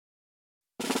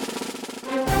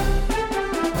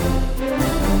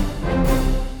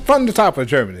From the top of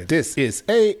Germany, this is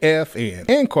AFN,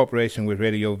 in cooperation with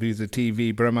Radio Visa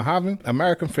TV Bremerhaven,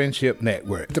 American Friendship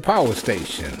Network, the Power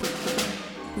Station.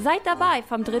 Seid dabei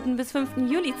vom 3. bis 5.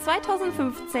 Juli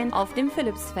 2015 auf dem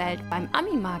Philippsfeld beim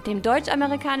Amimarkt, dem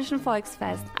deutsch-amerikanischen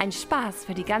Volksfest. Ein Spaß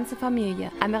für die ganze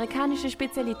Familie. Amerikanische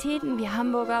Spezialitäten wie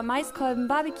Hamburger, Maiskolben,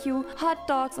 Barbecue, Hot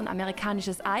Dogs und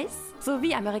amerikanisches Eis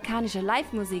sowie amerikanische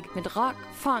Live-Musik mit Rock,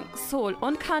 Funk, Soul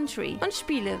und Country und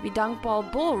Spiele wie Dunkball,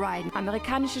 Bullriden,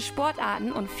 amerikanische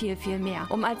Sportarten und viel, viel mehr.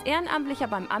 Um als Ehrenamtlicher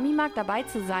beim Amimarkt dabei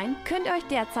zu sein, könnt ihr euch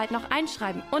derzeit noch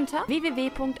einschreiben unter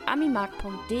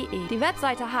www.amimarkt.de. Die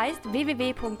Webseite heißt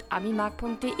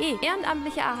www.amimarkt.de.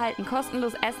 Ehrenamtliche erhalten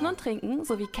kostenlos Essen und Trinken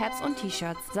sowie Caps und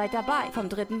T-Shirts. Seid dabei vom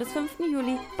 3. bis 5.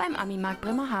 Juli beim Amimarkt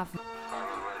Bremerhaven.